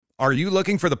Are you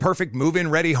looking for the perfect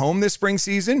move-in ready home this spring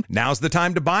season? Now's the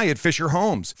time to buy at Fisher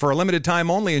Homes. For a limited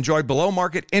time only, enjoy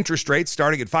below-market interest rates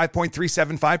starting at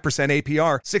 5.375%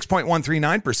 APR,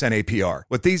 6.139% APR.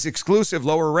 With these exclusive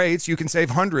lower rates, you can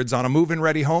save hundreds on a move-in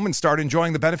ready home and start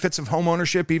enjoying the benefits of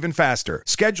homeownership even faster.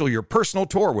 Schedule your personal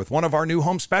tour with one of our new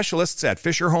home specialists at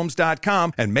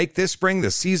FisherHomes.com and make this spring the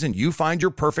season you find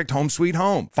your perfect home sweet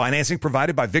home. Financing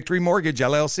provided by Victory Mortgage,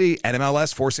 LLC,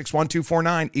 NMLS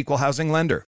 461249, Equal Housing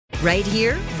Lender. Right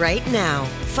here, right now.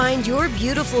 Find your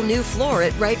beautiful new floor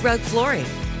at Right Rug Flooring.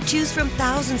 Choose from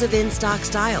thousands of in-stock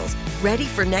styles, ready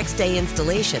for next day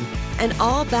installation, and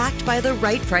all backed by the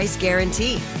right price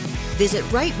guarantee. Visit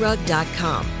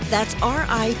rightrug.com. That's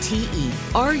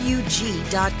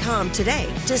RITERUG.com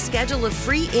today to schedule a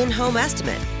free in-home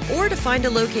estimate or to find a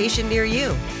location near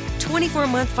you.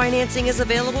 24-month financing is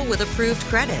available with approved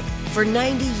credit. For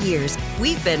 90 years,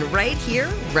 we've been right here,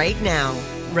 right now.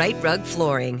 Right Rug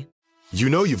Flooring. You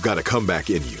know you've got a comeback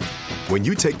in you. When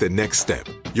you take the next step,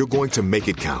 you're going to make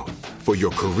it count. For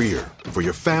your career, for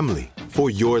your family, for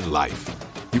your life.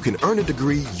 You can earn a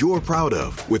degree you're proud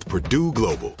of with Purdue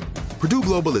Global. Purdue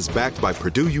Global is backed by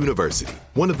Purdue University,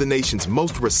 one of the nation's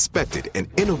most respected and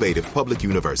innovative public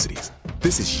universities.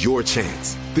 This is your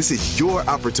chance. This is your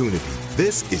opportunity.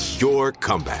 This is your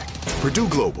comeback. Purdue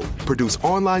Global, Purdue's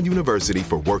online university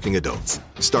for working adults.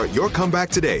 Start your comeback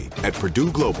today at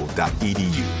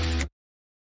purdueglobal.edu.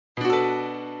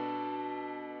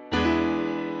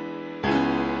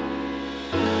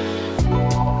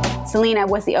 Selena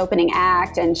was the opening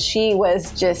act, and she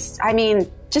was just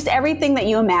everything that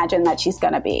you imagine that she's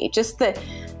going to be. Just the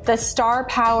star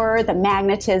power, the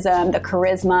magnetism, the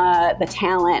charisma, the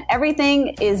talent,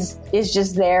 everything is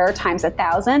just there times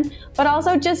 1,000, but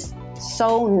also just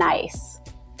so nice.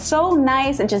 So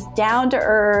nice and just down to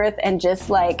earth and just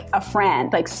like a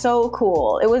friend, like so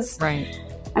cool. It was, right.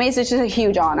 I mean, it's just a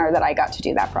huge honor that I got to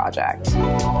do that project.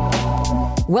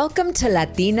 Welcome to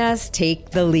Latinas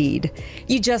Take the Lead.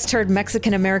 You just heard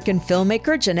Mexican-American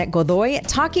filmmaker Jeannette Godoy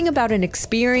talking about an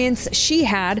experience she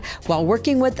had while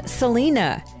working with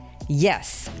Selena.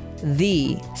 Yes,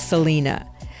 the Selena.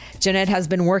 Jeannette has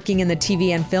been working in the TV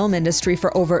and film industry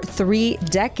for over 3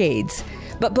 decades.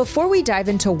 But before we dive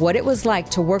into what it was like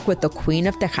to work with the Queen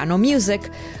of Tejano music,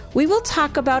 we will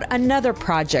talk about another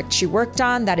project she worked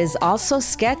on that is also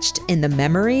sketched in the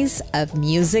memories of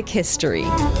music history.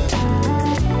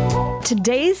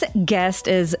 Today's guest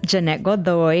is Jeannette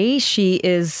Godoy. She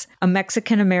is a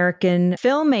Mexican-American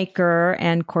filmmaker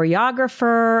and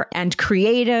choreographer and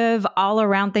creative all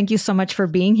around. Thank you so much for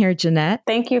being here, Jeannette.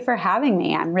 Thank you for having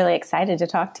me. I'm really excited to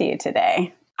talk to you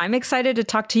today. I'm excited to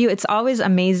talk to you. It's always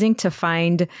amazing to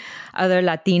find other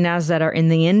Latinas that are in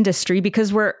the industry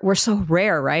because we're so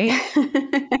rare, right?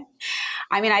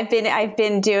 I mean, I've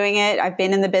been doing it. I've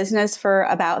been in the business for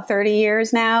about 30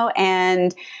 years now,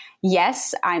 and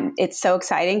yes, it's so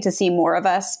exciting to see more of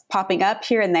us popping up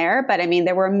here and there. But I mean,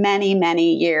 there were many,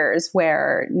 many years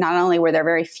where not only were there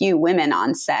very few women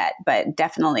on set, but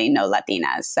definitely no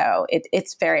Latinas. So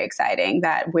it's very exciting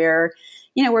that we're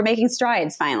making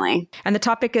strides finally. And the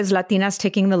topic is Latinas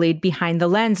taking the lead behind the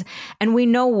lens. And we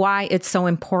know why it's so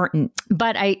important.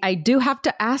 But I do have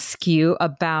to ask you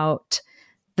about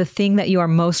the thing that you are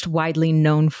most widely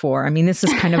known for. I mean, this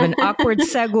is kind of an awkward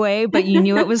segue, but you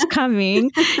knew it was coming.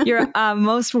 You're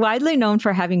most widely known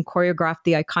for having choreographed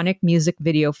the iconic music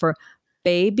video for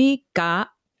Baby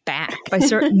Got Back by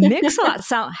Sir Mix-a-Lot.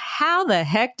 So how the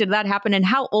heck did that happen? And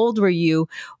how old were you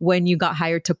when you got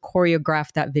hired to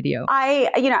choreograph that video? I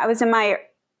was in my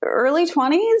early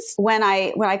 20s when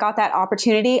I got that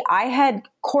opportunity. I had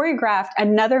choreographed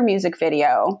another music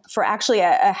video for actually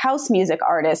a house music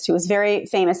artist who was very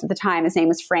famous at the time. His name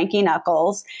was Frankie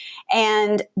Knuckles.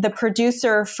 And the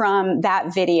producer from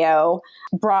that video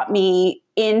brought me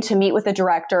in to meet with the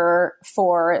director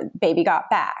for Baby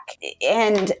Got Back.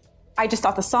 And I just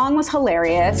thought the song was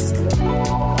hilarious.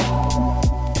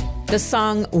 The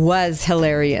song was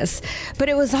hilarious, but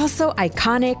it was also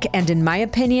iconic and, in my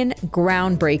opinion,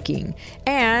 groundbreaking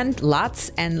and lots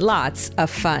of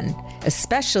fun,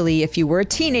 especially if you were a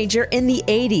teenager in the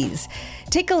 80s.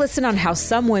 Take a listen on how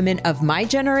some women of my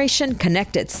generation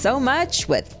connected so much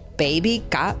with Baby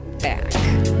Got Back.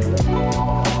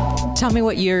 Tell me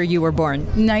what year you were born.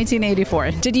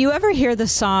 1984. Did you ever hear the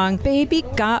song Baby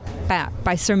Got Back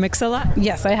by Sir Mix-a-Lot?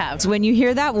 Yes, I have. So when you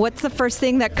hear that, what's the first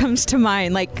thing that comes to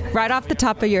mind, like right off the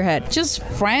top of your head? Just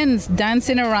friends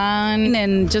dancing around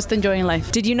and just enjoying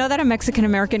life. Did you know that a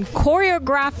Mexican-American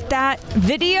choreographed that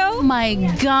video? Oh my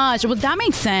gosh. Well, that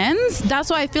makes sense. That's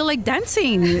why I feel like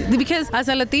dancing. Because as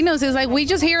a Latinos, it's like we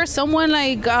just hear someone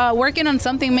like working on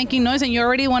something, making noise, and you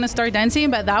already want to start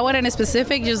dancing. But that one in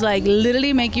specific just like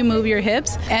literally make you move your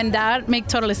hips. And that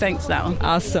makes totally sense now.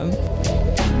 Awesome.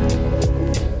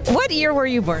 What year were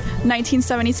you born?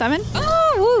 1977.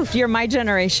 Oh, woof, you're my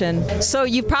generation. So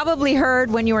you've probably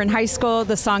heard when you were in high school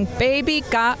the song Baby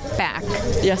Got Back.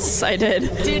 Yes, I did.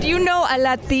 Did you know a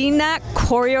Latina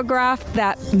choreographed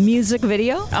that music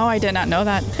video? Oh, I did not know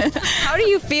that. How do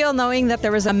you feel knowing that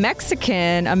there was a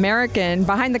Mexican American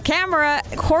behind the camera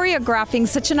choreographing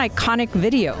such an iconic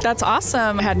video? That's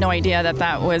awesome. I had no idea that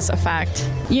that was a fact.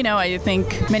 You know, I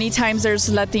think many times there's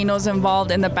Latinos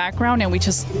involved in the background and we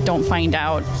just don't find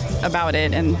out about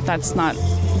it, and that's not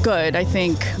good. I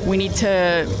think we need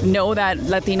to know that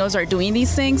Latinos are doing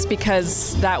these things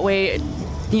because that way,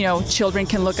 you know, children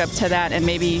can look up to that and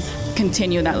maybe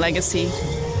continue that legacy.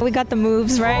 We got the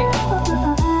moves, right?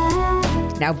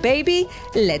 Now, baby,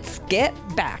 let's get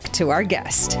back to our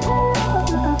guest.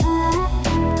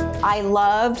 I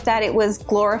loved that it was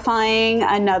glorifying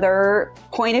another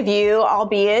point of view,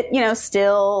 albeit, you know,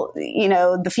 still, you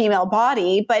know, the female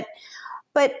body. But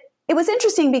it was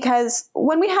interesting because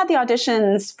when we had the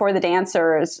auditions for the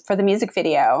dancers for the music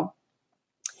video,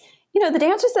 you know, the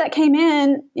dancers that came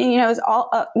in, you know, it was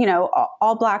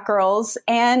all Black girls,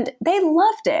 and they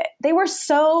loved it. They were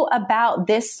so about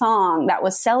this song that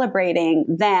was celebrating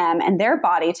them and their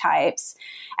body types.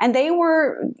 And they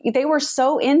were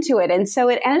so into it. And so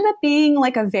it ended up being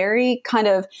like a very kind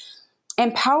of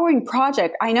empowering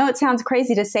project. I know it sounds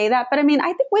crazy to say that, but I mean,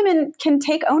 I think women can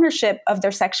take ownership of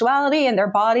their sexuality and their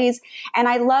bodies. And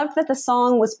I loved that the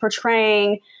song was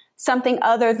portraying something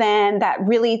other than that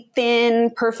really thin,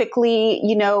 perfectly,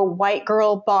 you know, white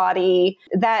girl body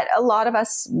that a lot of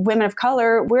us women of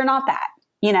color, we're not that,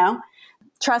 you know?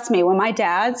 Trust me, when my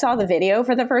dad saw the video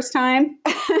for the first time.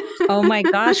 Oh my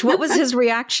gosh, what was his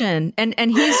reaction? And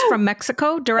he's from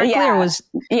Mexico directly, or was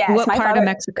what part of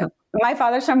Mexico? My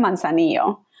father's from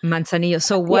Manzanillo. Manzanillo.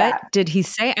 So what did he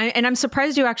say? And I'm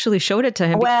surprised you actually showed it to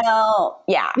him. Well,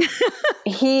 yeah.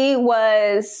 His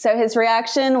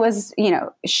reaction was, you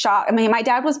know, shock. I mean, my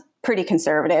dad was pretty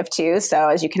conservative too, so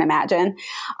as you can imagine.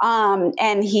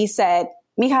 And he said,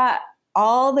 "Mija,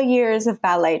 all the years of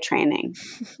ballet training,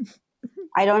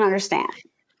 I don't understand."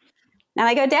 And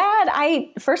I go, "Dad,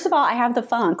 first of all, I have the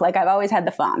funk. Like I've always had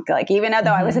the funk, like even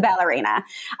though I was a ballerina.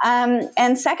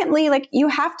 And secondly, like you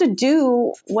have to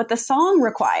do what the song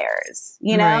requires.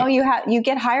 You know, you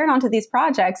get hired onto these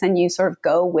projects and you sort of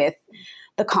go with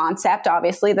the concept,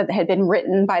 obviously, that had been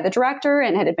written by the director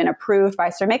and had been approved by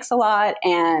Sir Mix-a-Lot.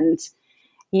 And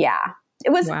yeah,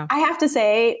 it was, I have to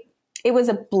say, it was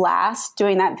a blast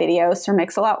doing that video. Sir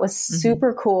Mix-a-Lot was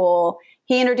super cool.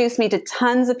 He introduced me to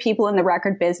tons of people in the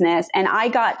record business, and I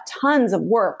got tons of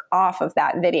work off of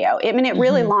that video. I mean, it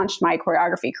really launched my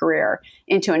choreography career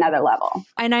into another level.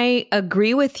 And I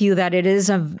agree with you that it is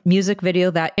a music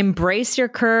video that embrace your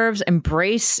curves,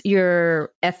 embrace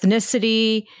your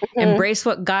ethnicity, embrace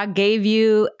what God gave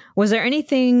you. Was there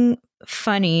anything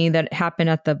funny that happened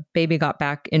at the Baby Got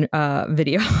Back in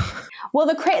video? Well,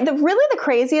 the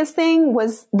craziest thing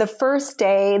was the first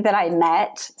day that I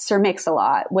met Sir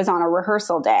Mix-a-Lot was on a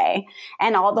rehearsal day,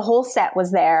 and the whole set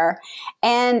was there.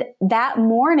 And that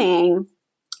morning,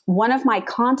 one of my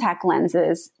contact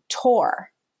lenses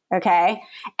tore. Okay.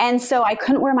 And so I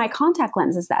couldn't wear my contact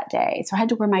lenses that day. So I had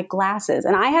to wear my glasses,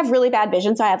 and I have really bad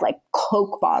vision. So I have like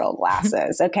Coke bottle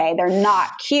glasses. Okay. They're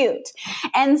not cute.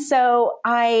 And so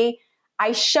I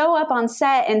show up on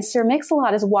set, and Sir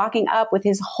Mix-a-Lot is walking up with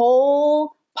his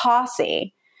whole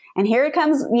posse. And here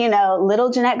comes, you know,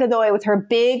 little Jeannette Godoy with her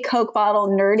big Coke bottle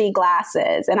nerdy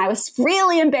glasses. And I was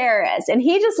really embarrassed. And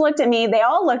he just looked at me. They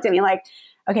all looked at me like,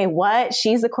 okay, what?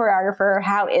 She's the choreographer.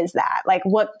 How is that? Like,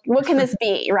 what can this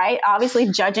be? Right? Obviously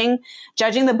judging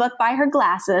the book by her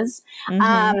glasses.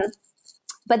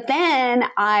 But then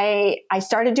I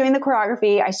started doing the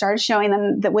choreography. I started showing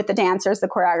them with the dancers, the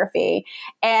choreography.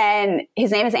 And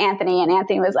his name is Anthony. And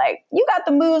Anthony was like, "You got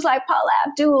the moves like Paula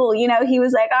Abdul." You know, he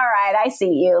was like, "All right, I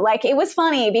see you." Like, it was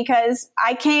funny because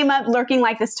I came up looking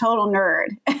like this total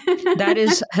nerd. That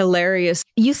is hilarious.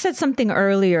 You said something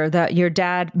earlier that your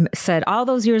dad said all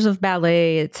those years of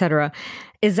ballet, etc.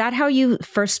 Is that how you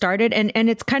first started? And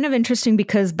it's kind of interesting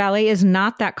because ballet is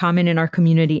not that common in our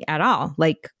community at all.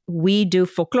 Like, we do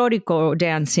folklorico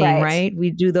dancing, right? We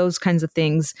do those kinds of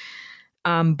things.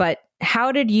 But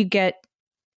how did you get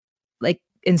like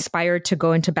inspired to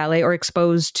go into ballet or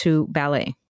exposed to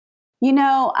ballet? You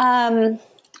know,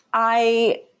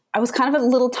 I was kind of a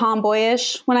little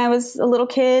tomboyish when I was a little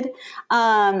kid.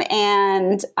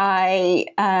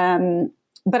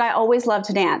 But I always loved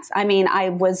to dance. I mean, I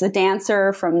was a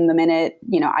dancer from the minute,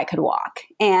 I could walk.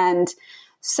 And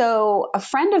so a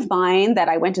friend of mine that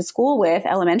I went to school with,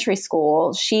 elementary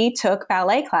school, she took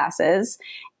ballet classes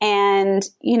and,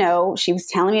 she was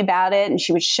telling me about it and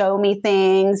she would show me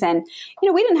things. And,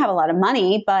 we didn't have a lot of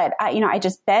money, but I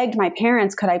just begged my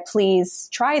parents, could I please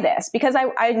try this? Because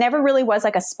I never really was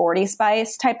like a sporty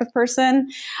spice type of person.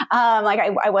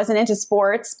 I wasn't into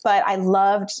sports, but I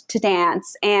loved to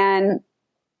dance. And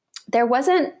there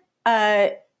wasn't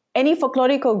any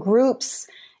folklorico groups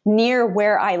near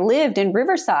where I lived in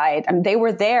Riverside. I mean, they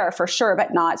were there for sure,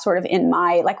 but not sort of in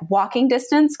my walking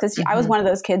distance. Cause I was one of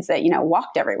those kids that,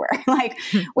 walked everywhere.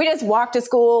 We just walked to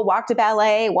school, walked to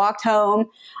ballet, walked home.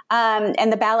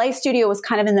 And the ballet studio was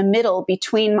kind of in the middle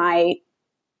between my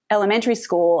elementary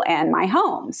school and my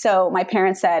home. So my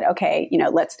parents said, okay,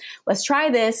 let's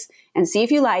try this and see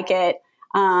if you like it.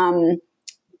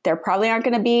 There probably aren't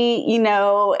going to be,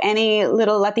 any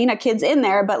little Latina kids in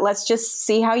there, but let's just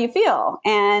see how you feel.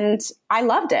 And I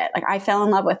loved it. I fell in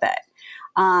love with it.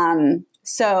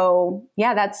 So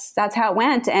yeah, that's how it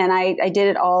went. And I did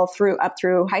it all up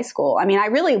through high school. I mean, I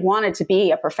really wanted to be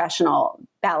a professional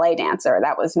ballet dancer.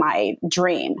 That was my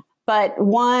dream. But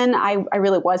one, I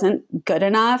really wasn't good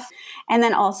enough. And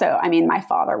then also, I mean, my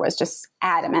father was just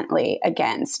adamantly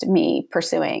against me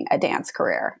pursuing a dance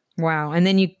career. Wow. And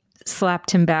then you slapped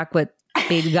him back with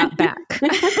Baby Got Back.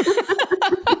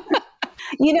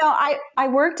 I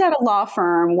worked at a law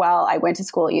firm while I went to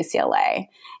school at UCLA.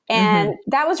 And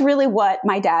that was really what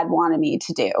my dad wanted me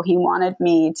to do. He wanted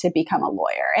me to become a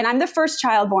lawyer. And I'm the first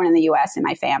child born in the U.S. in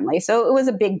my family. So it was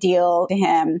a big deal to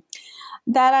him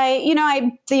that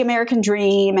the American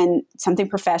dream and something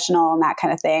professional and that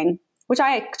kind of thing, which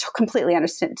I completely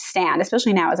understand,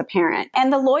 especially now as a parent.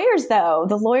 And the lawyers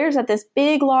at this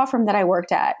big law firm that I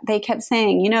worked at, they kept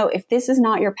saying, if this is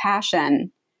not your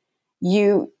passion,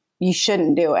 you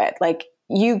shouldn't do it.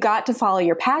 You got to follow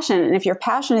your passion. And if your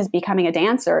passion is becoming a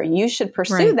dancer, you should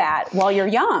pursue that while you're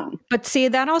young. But see,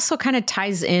 that also kind of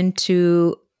ties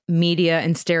into media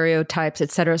and stereotypes,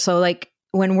 et cetera. So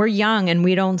when we're young and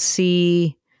we don't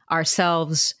see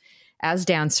ourselves as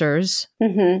dancers,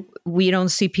 we don't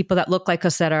see people that look like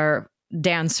us that are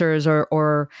dancers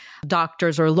or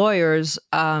doctors or lawyers,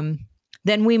 then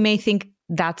we may think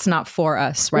that's not for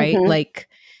us, right?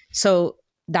 So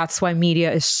that's why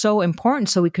media is so important.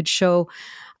 So we could show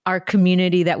our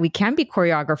community that we can be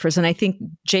choreographers. And I think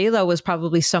J-Lo was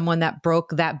probably someone that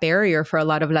broke that barrier for a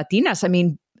lot of Latinas. I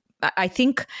mean, I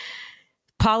think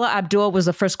Paula Abdul was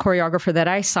the first choreographer that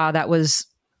I saw that was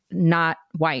not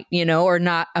white, or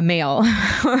not a male.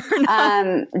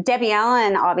 Debbie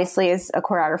Allen obviously is a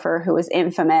choreographer who was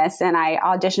infamous, and I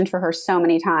auditioned for her so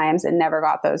many times and never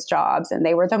got those jobs. And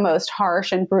they were the most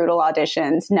harsh and brutal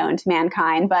auditions known to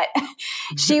mankind. But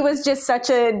she was just such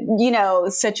a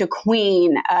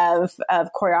queen of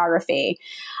choreography.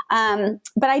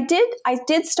 But I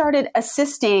did started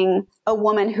assisting a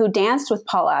woman who danced with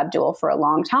Paula Abdul for a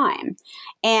long time.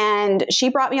 And she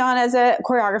brought me on as a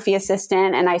choreography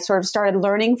assistant, and I sort of started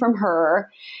learning from her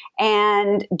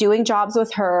and doing jobs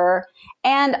with her.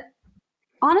 And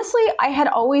honestly, I had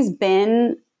always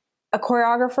been a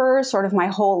choreographer sort of my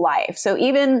whole life. So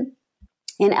even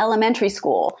in elementary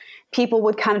school, people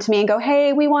would come to me and go,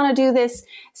 hey, we want to do this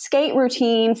skate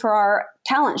routine for our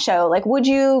talent show.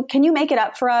 Can you make it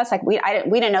up for us? We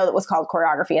didn't know that was called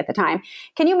choreography at the time.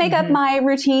 Can you make up my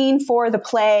routine for the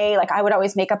play? I would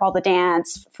always make up all the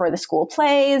dance for the school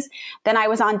plays. Then I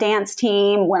was on dance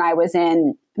team when I was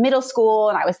in middle school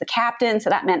and I was the captain. So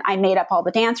that meant I made up all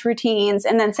the dance routines,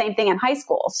 and then same thing in high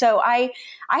school. So I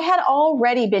had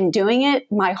already been doing it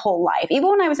my whole life. Even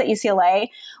when I was at UCLA,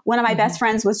 one of my best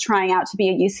friends was trying out to be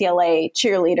a UCLA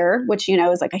cheerleader, which,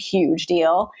 is a huge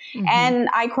deal. And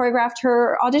I choreographed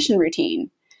her audition routine.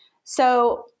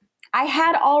 So I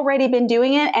had already been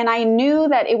doing it, and I knew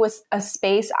that it was a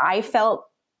space I felt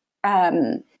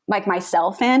like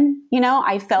myself in,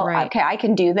 I felt, okay, I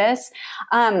can do this.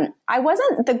 I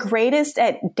wasn't the greatest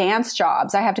at dance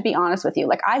jobs. I have to be honest with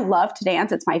you. I love to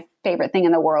dance. It's my favorite thing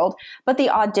in the world, but the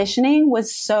auditioning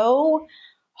was so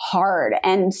hard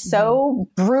and so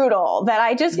brutal that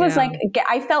I just was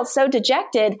I felt so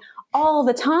dejected all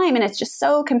the time. And it's just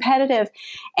so competitive.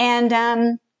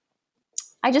 And,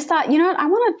 I just thought, I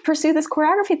want to pursue this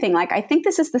choreography thing. I think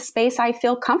this is the space I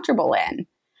feel comfortable in.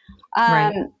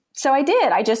 So I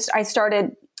did. I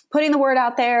started putting the word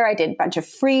out there. I did a bunch of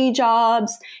free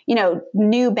jobs,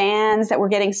 new bands that were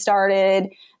getting started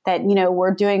that,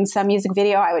 were doing some music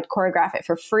video. I would choreograph it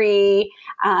for free,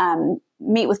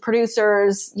 meet with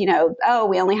producers, we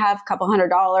only have a couple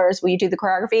 $100. Will you do the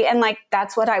choreography? And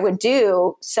that's what I would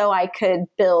do so I could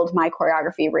build my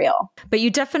choreography reel. But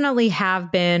you definitely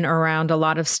have been around a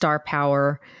lot of star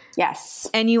power. Yes.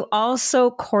 And you also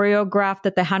choreographed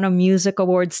at the Tejano Music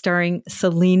Awards starring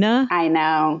Selena. I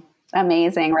know.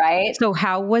 Amazing, right? So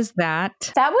how was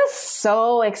that? That was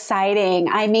so exciting.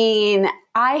 I mean,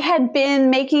 I had been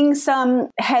making some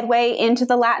headway into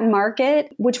the Latin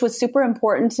market, which was super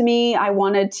important to me. I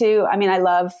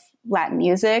love Latin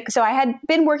music. So I had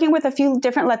been working with a few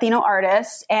different Latino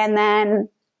artists, and then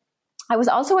I was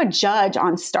also a judge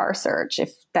on Star Search,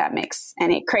 if that makes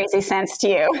any crazy sense to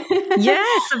you.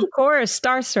 Yes, of course.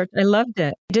 Star Search. I loved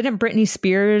it. Didn't Britney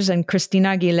Spears and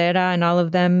Christina Aguilera and all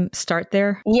of them start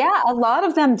there? Yeah, a lot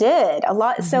of them did. A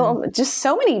lot. Mm-hmm. So just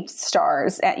so many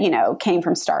stars, came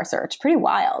from Star Search. Pretty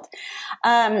wild.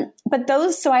 But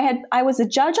I was a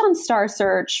judge on Star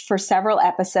Search for several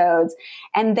episodes,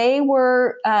 and they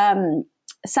were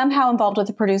somehow involved with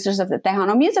the producers of the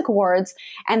Tejano Music Awards,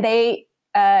 and they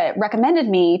recommended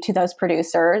me to those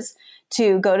producers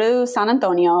to go to San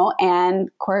Antonio and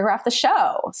choreograph the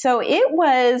show. So it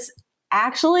was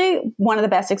actually one of the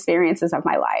best experiences of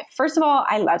my life. First of all,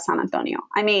 I love San Antonio.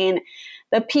 I mean,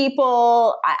 the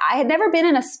people, I had never been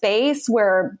in a space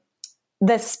where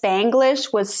the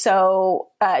Spanglish was so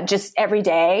just every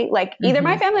day. Either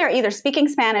my family are either speaking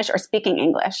Spanish or speaking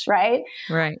English, right?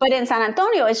 Right. But in San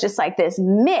Antonio, it's just this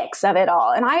mix of it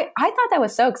all. And I thought that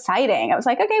was so exciting. I was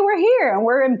like, okay, we're here and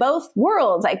we're in both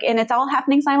worlds. And it's all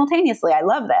happening simultaneously. I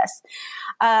love this.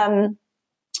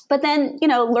 But then,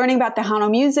 learning about Tejano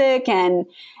music and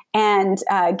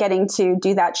getting to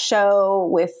do that show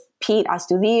with Pete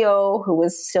Astudillo, who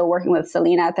was still working with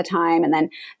Selena at the time. And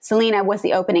then Selena was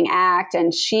the opening act.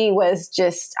 And she was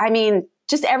just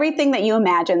everything that you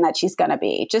imagine that she's going to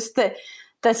be. Just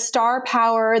the star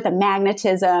power, the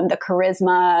magnetism, the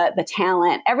charisma, the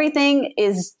talent, everything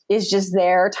is just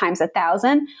there times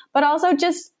 1,000, but also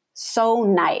just so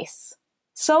nice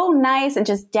and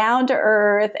just down to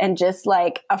earth and just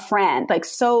like a friend,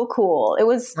 so cool. It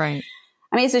was, right.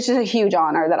 I mean, it's just a huge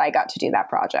honor that I got to do that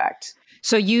project.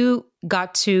 So you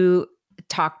got to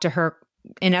talk to her,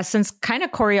 in essence, kind of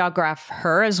choreograph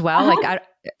her as well,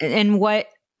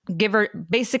 give her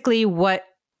basically what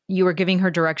you were giving her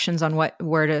directions on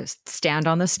where to stand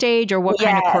on the stage, or what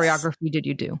kind of choreography did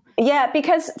you do? Yeah,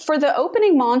 because for the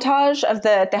opening montage of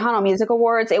the Tejano Music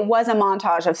Awards, it was a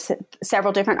montage of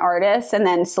several different artists. And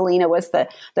then Selena was the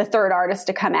third artist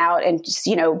to come out and just,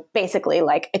 basically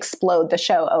explode the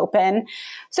show open.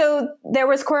 So there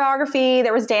was choreography,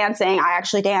 there was dancing. I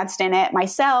actually danced in it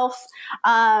myself.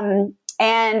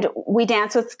 And we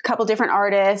danced with a couple different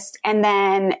artists. And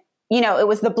then it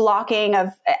was the blocking of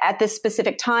at this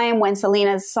specific time when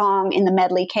Selena's song in the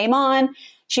medley came on,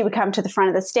 she would come to the front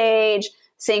of the stage,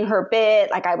 sing her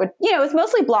bit. I would, it was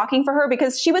mostly blocking for her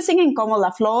because she was singing Como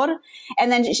la Flor,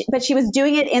 and then, but she was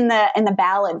doing it in the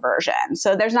ballad version.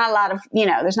 So there's not a lot of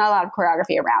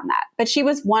choreography around that, but she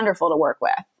was wonderful to work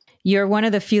with. You're one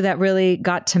of the few that really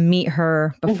got to meet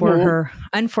her before her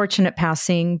unfortunate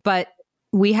passing, but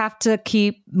we have to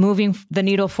keep moving the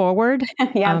needle forward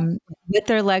with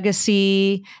their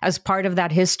legacy as part of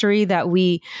that history that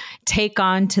we take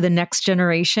on to the next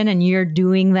generation. And you're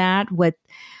doing that with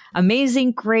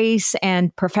amazing grace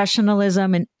and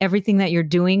professionalism and everything that you're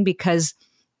doing, because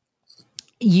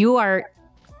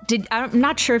I'm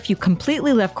not sure if you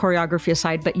completely left choreography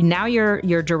aside, but now you're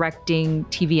directing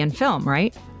TV and film,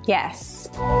 right? Yes.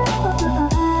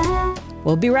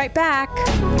 We'll be right back.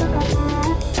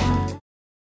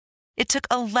 It took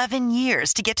 11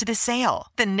 years to get to this sale.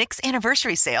 The Knix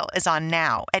Anniversary Sale is on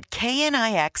now at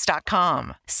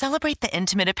knix.com. Celebrate the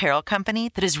intimate apparel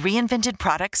company that has reinvented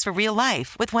products for real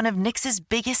life with one of Knix's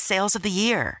biggest sales of the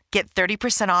year. Get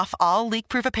 30% off all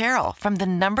leak-proof apparel from the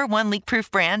 #1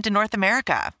 leak-proof brand in North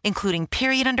America, including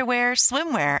period underwear,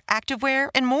 swimwear, activewear,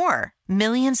 and more.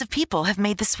 Millions of people have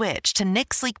made the switch to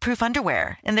Knix leak-proof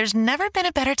underwear, and there's never been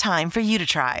a better time for you to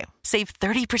try. Save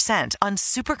 30% on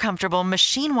super comfortable,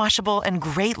 machine-washable, and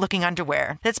great-looking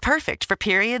underwear that's perfect for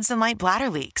periods and light bladder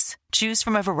leaks. Choose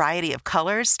from a variety of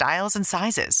colors, styles, and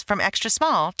sizes, from extra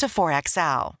small to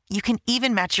 4XL. You can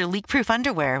even match your leak-proof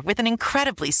underwear with an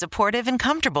incredibly supportive and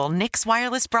comfortable Knix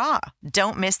wireless bra.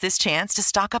 Don't miss this chance to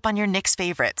stock up on your Knix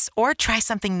favorites or try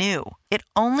something new. It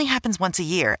only happens once a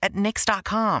year at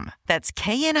Knix.com. That's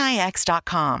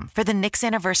knix.com for the Knix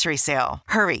Anniversary Sale.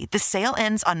 Hurry, the sale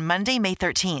ends on Monday, May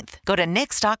 13th. Go to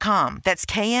Knix.com. That's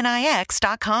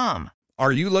KNIX.com.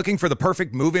 Are you looking for the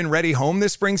perfect move-in ready home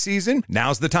this spring season?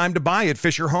 Now's the time to buy at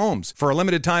Fisher Homes. For a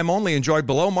limited time only, enjoy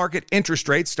below-market interest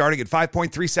rates starting at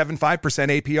 5.375%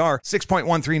 APR,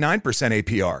 6.139%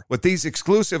 APR. With these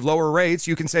exclusive lower rates,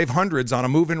 you can save hundreds on a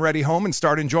move-in ready home and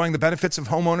start enjoying the benefits of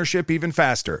homeownership even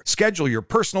faster. Schedule your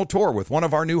personal tour with one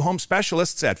of our new home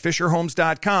specialists at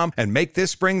FisherHomes.com and make this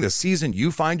spring the season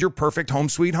you find your perfect home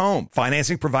sweet home.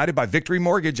 Financing provided by Victory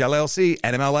Mortgage, LLC,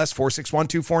 NMLS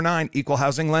 461249, Equal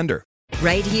Housing Lender.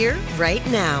 Right here, right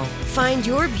now. Find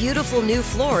your beautiful new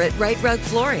floor at Right Rug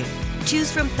Flooring.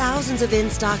 Choose from thousands of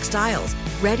in-stock styles,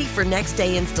 ready for next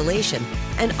day installation,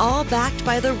 and all backed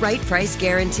by the right price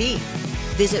guarantee.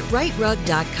 Visit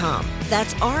rightrug.com.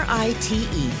 That's RITERUG.com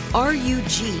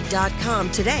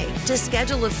today to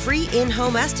schedule a free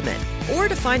in-home estimate or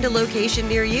to find a location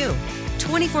near you.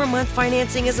 24-month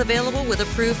financing is available with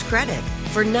approved credit.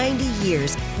 For 90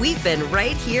 years, we've been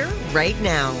right here, right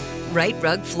now. Right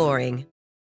Rug Flooring.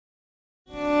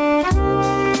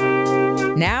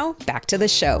 Now, back to the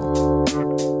show.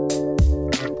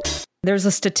 There's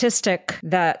a statistic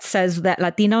that says that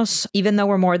Latinos, even though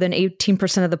we're more than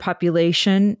 18% of the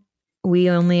population,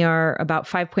 we only are about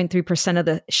 5.3% of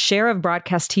the share of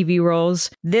broadcast TV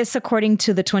roles. This, according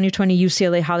to the 2020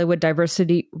 UCLA Hollywood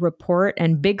Diversity Report,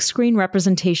 and big screen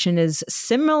representation is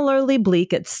similarly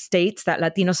bleak. It states that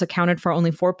Latinos accounted for only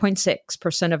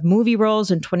 4.6% of movie roles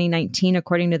in 2019,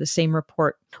 according to the same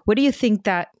report. What do you think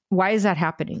why is that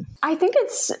happening? I think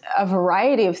it's a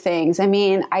variety of things. I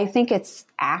mean, I think it's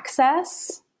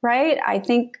access, right? I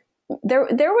think there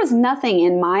was nothing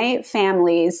in my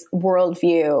family's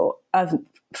worldview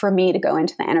for me to go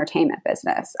into the entertainment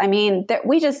business. I mean,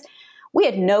 we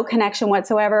had no connection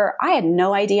whatsoever. I had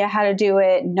no idea how to do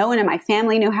it. No one in my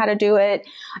family knew how to do it.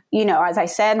 You know, as I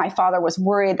said, my father was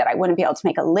worried that I wouldn't be able to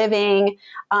make a living.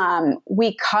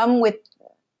 We come with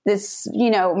this,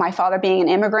 my father being an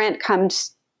immigrant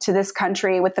comes to this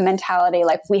country with the mentality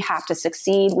like we have to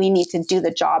succeed. We need to do the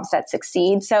jobs that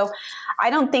succeed. So I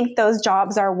don't think those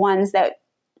jobs are ones that,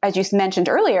 as you mentioned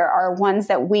earlier, are ones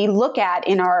that we look at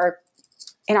in our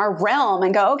realm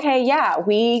and go, okay,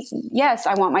 yes,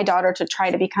 I want my daughter to try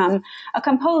to become a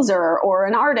composer or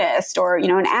an artist or,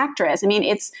 an actress. I mean,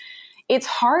 it's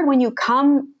hard when you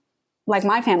come like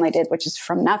my family did, which is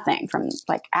from nothing, from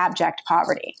like abject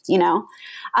poverty,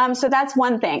 So that's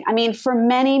one thing. I mean, for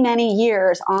many, many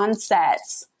years on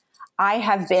sets, I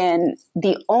have been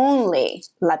the only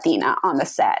Latina on the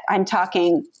set. I'm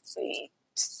talking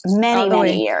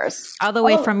many years. All the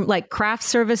way from like craft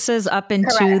services up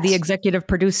into Correct. The executive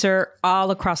producer,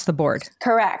 all across the board.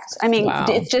 Correct. I mean, Wow.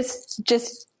 It's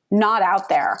just not out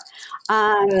there.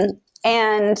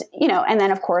 And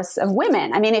then of course of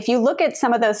women. I mean, if you look at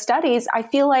some of those studies, I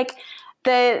feel like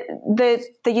the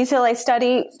UCLA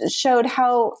study showed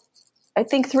how, I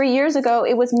think 3 years ago,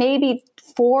 it was maybe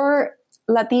 4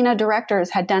 Latina directors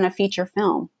had done a feature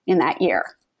film in that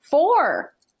year.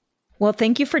 4. Well,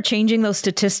 thank you for changing those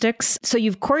statistics. So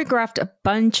you've choreographed a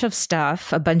bunch of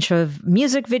stuff, a bunch of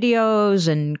music videos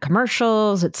and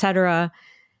commercials, etc.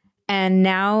 And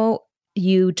now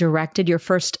you directed your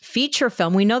first feature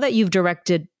film. We know that you've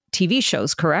directed TV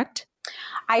shows, correct?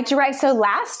 So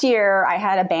last year I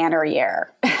had a banner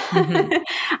year. Mm-hmm.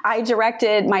 I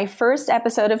directed my first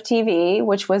episode of TV,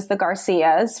 which was The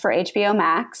Garcias for HBO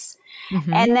Max.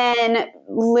 Mm-hmm. And then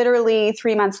literally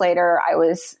 3 months later, I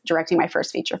was directing my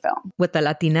first feature film. With the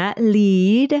Latina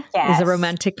lead. Yes. Is a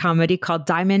romantic comedy called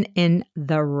Diamond in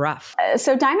the Rough.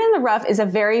 So Diamond in the Rough is a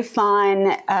very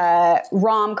fun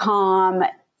rom-com,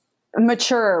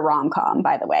 mature rom-com,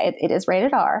 by the way. It is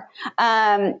rated R.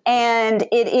 And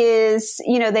it is,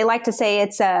 they like to say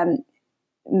it's,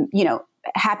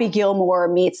 Happy Gilmore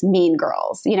meets Mean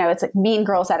Girls. It's like Mean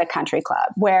Girls at a country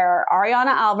club where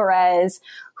Ariana Alvarez,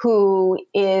 who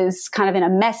is kind of in a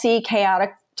messy,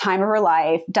 chaotic time of her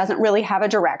life, doesn't really have a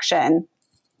direction,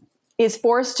 is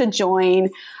forced to join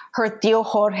her Tío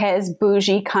Jorge's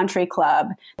bougie country club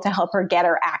to help her get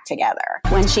her act together.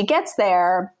 When she gets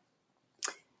there,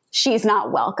 she's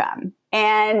not welcome.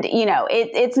 And,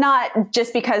 it's not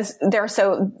just because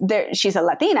she's a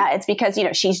Latina. It's because,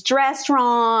 she's dressed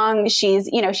wrong. She's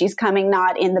coming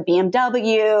not in the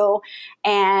BMW.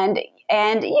 And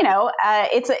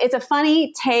it's a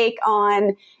funny take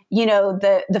on,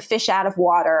 the fish out of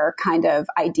water kind of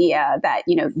idea that,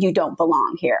 you don't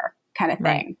belong here kind of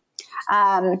thing.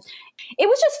 Right. It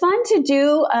was just fun to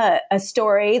do a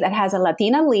story that has a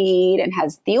Latina lead and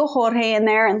has Tío Jorge in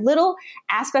there and little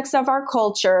aspects of our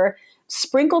culture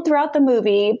sprinkled throughout the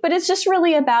movie, but it's just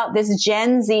really about this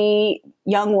Gen Z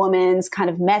young woman's kind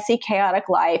of messy, chaotic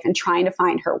life and trying to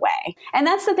find her way. And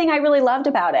that's the thing I really loved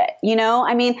about it. You know,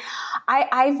 I mean,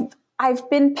 I've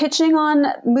been pitching on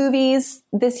movies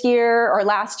this year or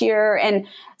last year, and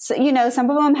so, you know, some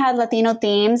of them had Latino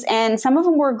themes and some of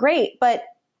them were great, but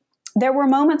there were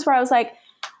moments where I was like,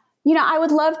 you know, I would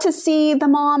love to see the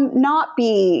mom not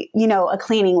be, you know, a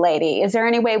cleaning lady. Is there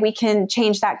any way we can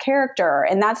change that character?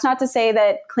 And that's not to say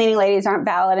that cleaning ladies aren't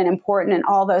valid and important and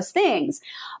all those things,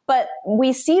 but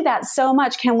we see that so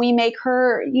much. Can we make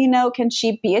her, you know, can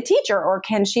she be a teacher or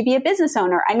can she be a business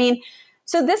owner? I mean,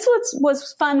 so this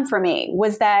was fun for me,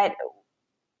 was that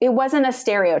it wasn't a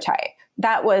stereotype.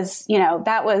 That was, you know,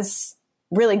 that was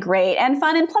really great and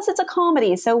fun. And plus it's a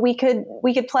comedy. So we could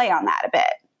play on that a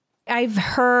bit. I've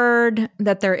heard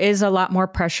that there is a lot more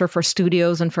pressure for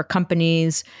studios and for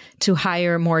companies to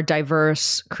hire more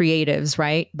diverse creatives,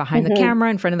 right? Behind the camera,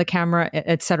 in front of the camera,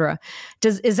 et cetera.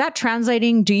 Is that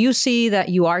translating? Do you see that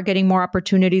you are getting more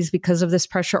opportunities because of this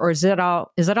pressure, or is it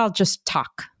all just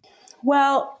talk?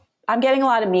 Well, I'm getting a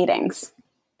lot of meetings.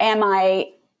 Are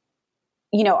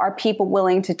people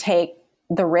willing to take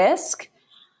the risk?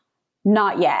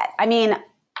 Not yet. I mean,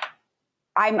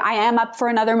 I am up for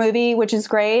another movie, which is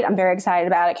great. I'm very excited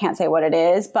about it. Can't say what it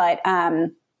is, but,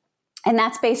 and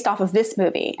that's based off of this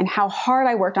movie and how hard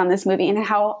I worked on this movie and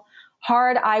how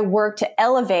hard I worked to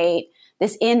elevate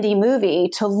this indie movie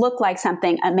to look like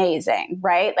something amazing,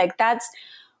 right? Like that's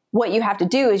what you have to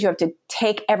do, is you have to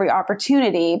take every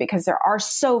opportunity because there are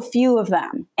so few of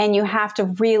them, and you have to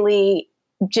really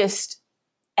just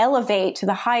elevate to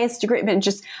the highest degree and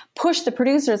just push the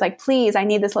producers like, please, I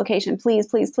need this location. Please,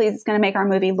 please, please. It's going to make our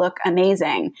movie look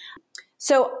amazing.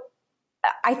 So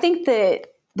I think that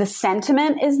the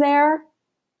sentiment is there,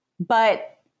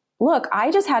 but look, I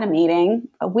just had a meeting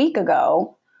a week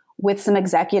ago with some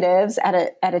executives at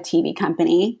a TV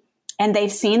company, and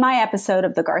they've seen my episode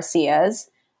of The Garcias.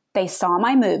 They saw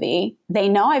my movie. They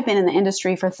know I've been in the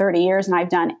industry for 30 years and I've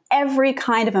done every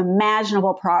kind of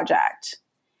imaginable project.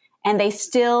 And they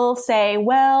still say,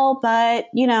 well, but,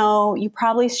 you know, you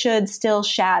probably should still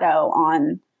shadow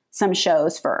on some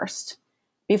shows first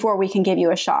before we can give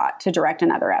you a shot to direct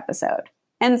another episode.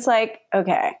 And it's like,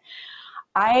 okay,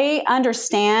 I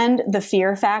understand the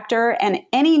fear factor, and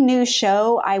any new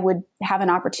show I would have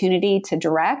an opportunity to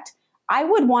direct, I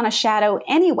would want to shadow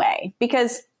anyway,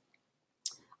 because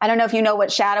I don't know if you know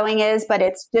what shadowing is, but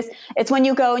it's when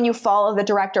you go and you follow the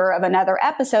director of another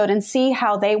episode and see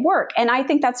how they work. And I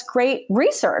think that's great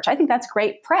research. I think that's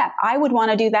great prep. I would want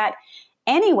to do that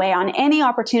anyway on any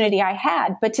opportunity I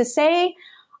had. But to say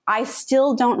I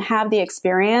still don't have the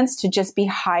experience to just be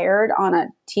hired on a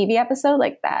TV episode,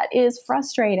 like that is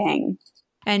frustrating.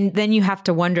 And then you have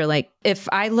to wonder, like, if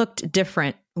I looked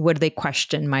different, would they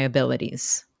question my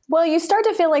abilities? Well, you start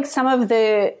to feel like some of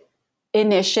the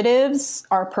initiatives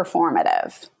are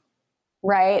performative,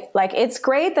 right? Like, it's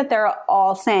great that they're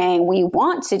all saying we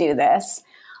want to do this,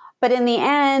 but in the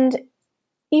end,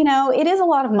 you know, it is a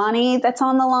lot of money that's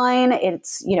on the line.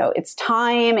 It's, you know, it's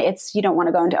time. It's, you don't want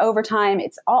to go into overtime.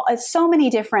 It's so many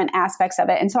different aspects of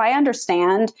it. And so I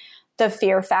understand the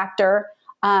fear factor.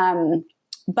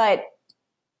 But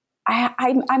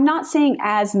I'm not seeing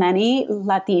as many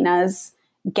Latinas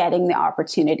getting the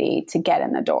opportunity to get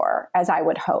in the door as I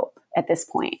would hope at this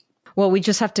point. Well, we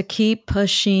just have to keep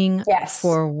pushing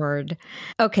forward.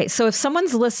 Okay, so if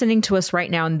someone's listening to us right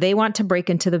now and they want to break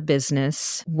into the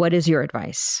business, what is your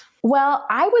advice? Well,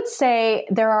 I would say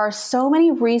there are so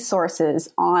many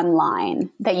resources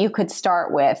online that you could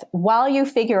start with while you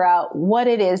figure out what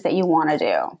it is that you want to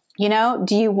do. You know,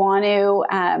 do you want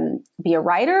to be a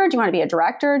writer? Do you want to be a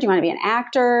director? Do you want to be an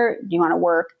actor? Do you want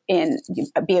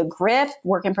to be a grip,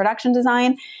 work in production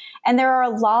design? And there are a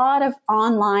lot of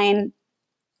online,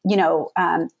 you know,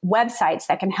 websites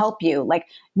that can help you. Like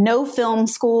No Film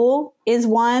School is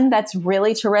one that's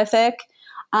really terrific,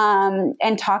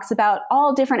 and talks about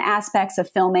all different aspects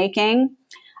of filmmaking.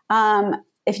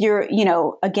 If you're, you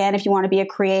know, again, if you want to be a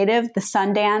creative, the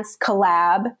Sundance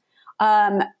Collab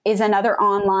is another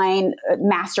online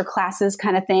master classes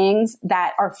kind of things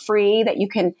that are free that you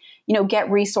can, you know, get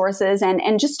resources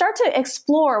and just start to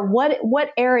explore what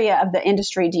area of the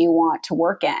industry do you want to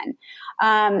work in.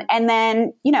 And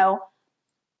then, you know,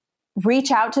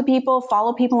 reach out to people,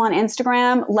 follow people on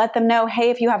Instagram, let them know, hey,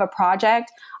 if you have a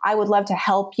project, I would love to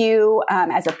help you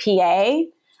as a PA,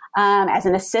 as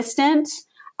an assistant.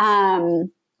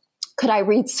 Could I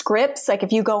read scripts? Like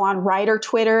if you go on writer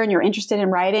Twitter and you're interested in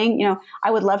writing, you know,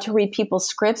 I would love to read people's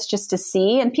scripts just to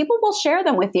see, and people will share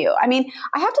them with you. I mean,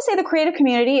 I have to say the creative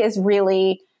community is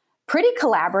really pretty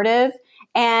collaborative,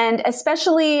 And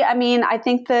especially, I mean, I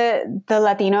think the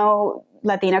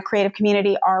Latina creative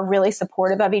community are really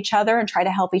supportive of each other and try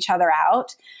to help each other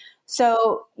out.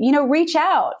 So, reach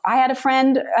out. I had a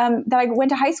friend that I went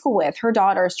to high school with. Her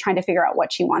daughter is trying to figure out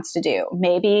what she wants to do.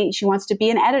 Maybe she wants to be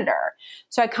an editor.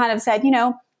 So I kind of said,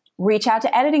 reach out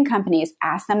to editing companies,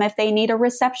 ask them if they need a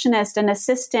receptionist, an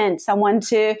assistant, someone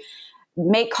to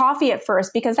make coffee at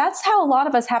first, because that's how a lot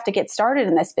of us have to get started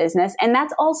in this business. And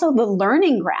that's also the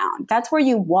learning ground. That's where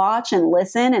you watch and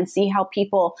listen and see how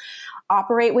people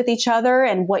operate with each other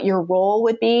and what your role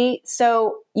would be.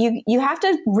 So you have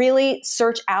to really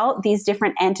search out these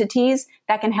different entities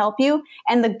that can help you.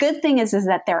 And the good thing is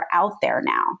that they're out there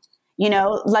now.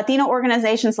 Latino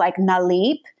organizations like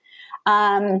NALIP,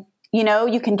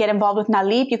 you can get involved with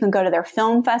NALIP. You can go to their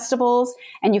film festivals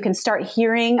and you can start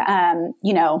hearing,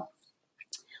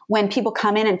 when people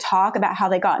come in and talk about how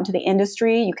they got into the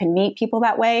industry, you can meet people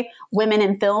that way. Women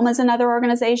in Film is another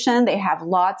organization. They have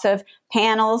lots of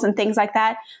panels and things like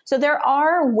that. So there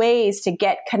are ways to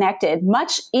get connected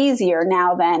much easier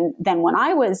now than when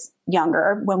I was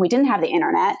younger, when we didn't have the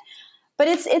internet. But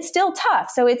it's still tough.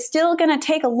 So it's still going to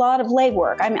take a lot of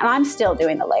legwork. I mean, I'm still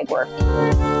doing the legwork.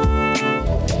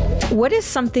 What is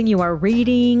something you are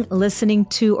reading, listening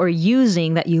to, or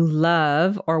using that you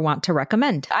love or want to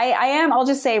recommend? I am. I'll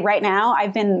just say right now,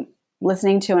 I've been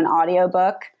listening to an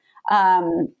audiobook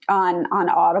on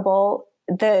Audible,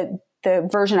 the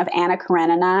version of Anna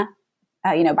Karenina,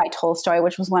 by Tolstoy,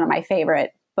 which was one of my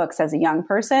favorite books as a young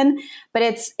person. But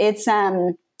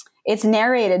it's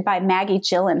narrated by Maggie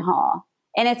Gyllenhaal,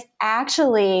 and it's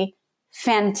actually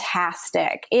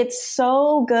fantastic. It's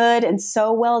so good and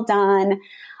so well done.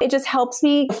 It just helps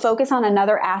me focus on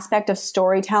another aspect of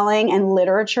storytelling and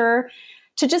literature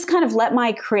to just kind of let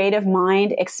my creative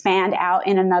mind expand out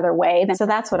in another way. So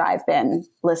that's what I've been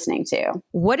listening to.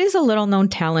 What is a little known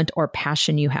talent or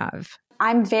passion you have?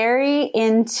 I'm very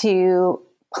into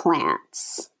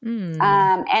plants.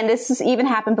 And this has even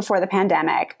happened before the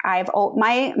pandemic.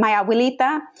 My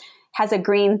abuelita has a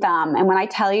green thumb. And when I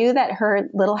tell you that her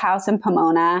little house in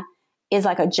Pomona is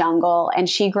like a jungle, and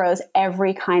she grows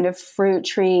every kind of fruit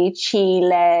tree,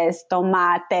 chiles,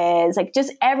 tomates, like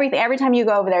just everything. Every time you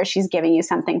go over there, she's giving you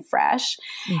something fresh.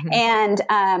 Mm-hmm.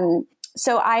 And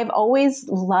so I've always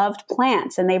loved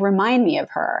plants, and they remind me of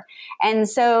her. And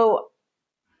so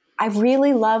I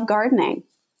really love gardening.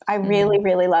 I really,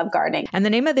 really love gardening. And the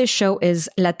name of this show is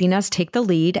Latinas Take the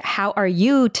Lead. How are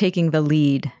you taking the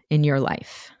lead in your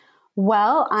life?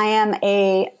 Well, I am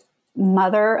a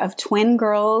mother of twin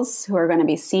girls who are going to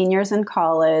be seniors in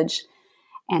college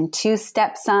and 2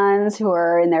 stepsons who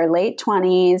are in their late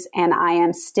 20s. And I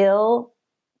am still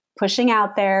pushing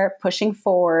out there, pushing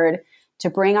forward to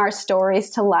bring our stories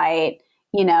to light,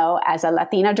 as a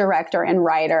Latina director and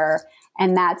writer.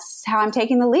 And that's how I'm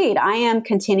taking the lead. I am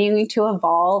continuing to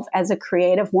evolve as a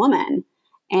creative woman.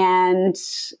 And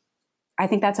I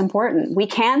think that's important. We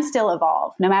can still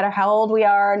evolve. No matter how old we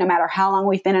are, no matter how long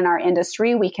we've been in our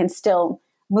industry, we can still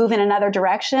move in another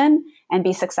direction and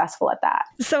be successful at that.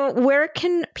 So where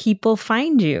can people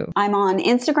find you? I'm on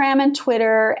Instagram and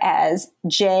Twitter as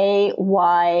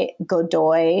J.Y.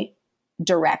 Godoy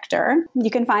Director. You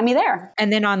can find me there.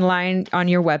 And then online on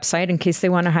your website in case they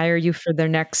want to hire you for their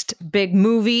next big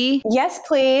movie. Yes,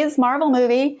 please. Marvel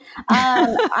movie.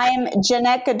 I'm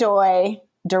Jeannette Godoy.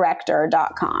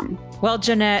 Director.com. Well,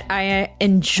 Jeannette, I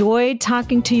enjoyed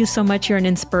talking to you so much. You're an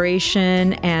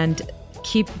inspiration, and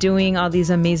keep doing all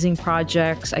these amazing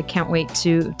projects. I can't wait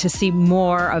to see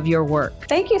more of your work.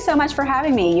 Thank you so much for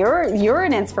having me. You're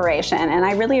an inspiration, and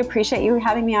I really appreciate you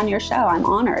having me on your show. I'm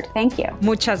honored. Thank you.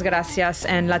 Muchas gracias.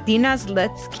 And Latinas,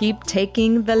 let's keep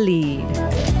taking the lead.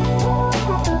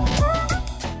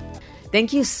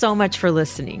 Thank you so much for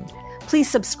listening. Please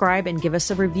subscribe and give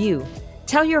us a review.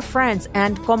 Tell your friends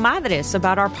and comadres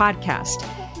about our podcast,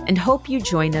 and hope you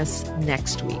join us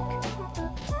next week.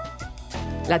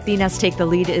 Latinas Take the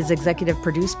Lead is executive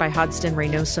produced by Hodgson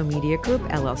Reynoso Media Group,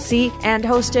 LLC, and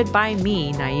hosted by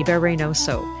me, Naiba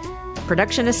Reynoso.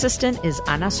 Production assistant is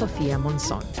Ana Sofia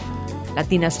Monzon.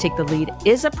 Latinas Take the Lead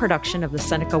is a production of the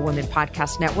Seneca Women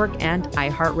Podcast Network and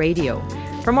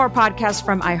iHeartRadio. For more podcasts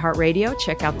from iHeartRadio,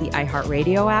 check out the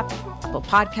iHeartRadio app, Apple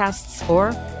Podcasts,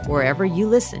 or wherever you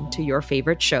listen to your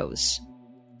favorite shows.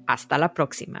 Hasta la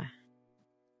próxima.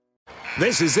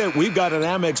 This is it. We've got an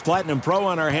Amex Platinum Pro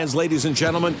on our hands, ladies and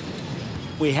gentlemen.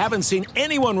 We haven't seen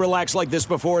anyone relax like this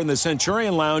before in the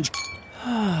Centurion Lounge.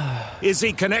 Is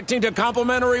he connecting to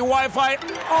complimentary Wi-Fi?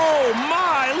 Oh,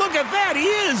 my. Look at that. He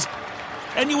is.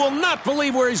 and you will not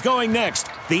believe where he's going next.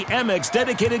 The Amex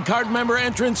dedicated card member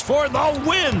entrance for the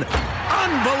win.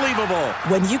 Unbelievable.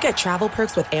 When you get travel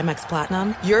perks with Amex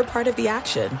Platinum, you're part of the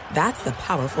action. That's the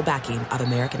powerful backing of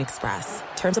American Express.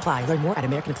 Terms apply. Learn more at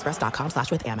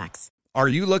americanexpress.com/withAmex. Are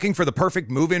you looking for the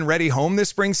perfect move-in ready home this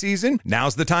spring season?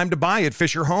 Now's the time to buy at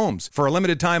Fisher Homes. For a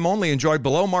limited time only, enjoy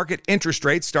below-market interest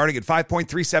rates starting at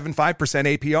 5.375%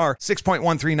 APR,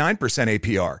 6.139%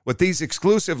 APR. With these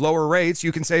exclusive lower rates,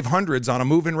 you can save hundreds on a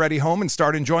move-in ready home and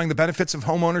start enjoying the benefits of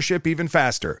home ownership even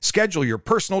faster. Schedule your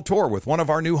personal tour with one of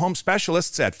our new home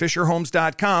specialists at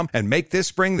FisherHomes.com and make this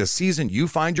spring the season you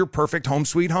find your perfect home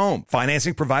sweet home.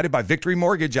 Financing provided by Victory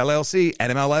Mortgage, LLC,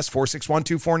 NMLS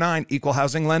 461249, Equal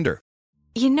Housing Lender.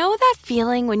 You know that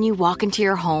feeling when you walk into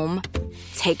your home,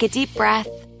 take a deep breath,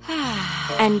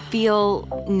 and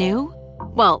feel new?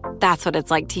 Well, that's what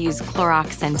it's like to use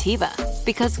Clorox Scentiva.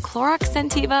 Because Clorox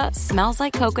Scentiva smells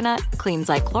like coconut, cleans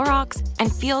like Clorox,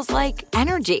 and feels like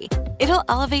energy. It'll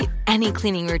elevate any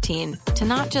cleaning routine to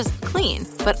not just clean,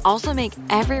 but also make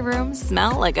every room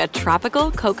smell like a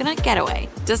tropical coconut getaway.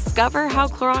 Discover how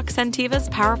Clorox Scentiva's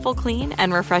powerful clean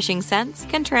and refreshing scents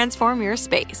can transform your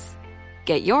space.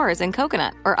 Get yours in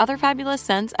coconut or other fabulous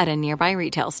scents at a nearby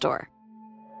retail store.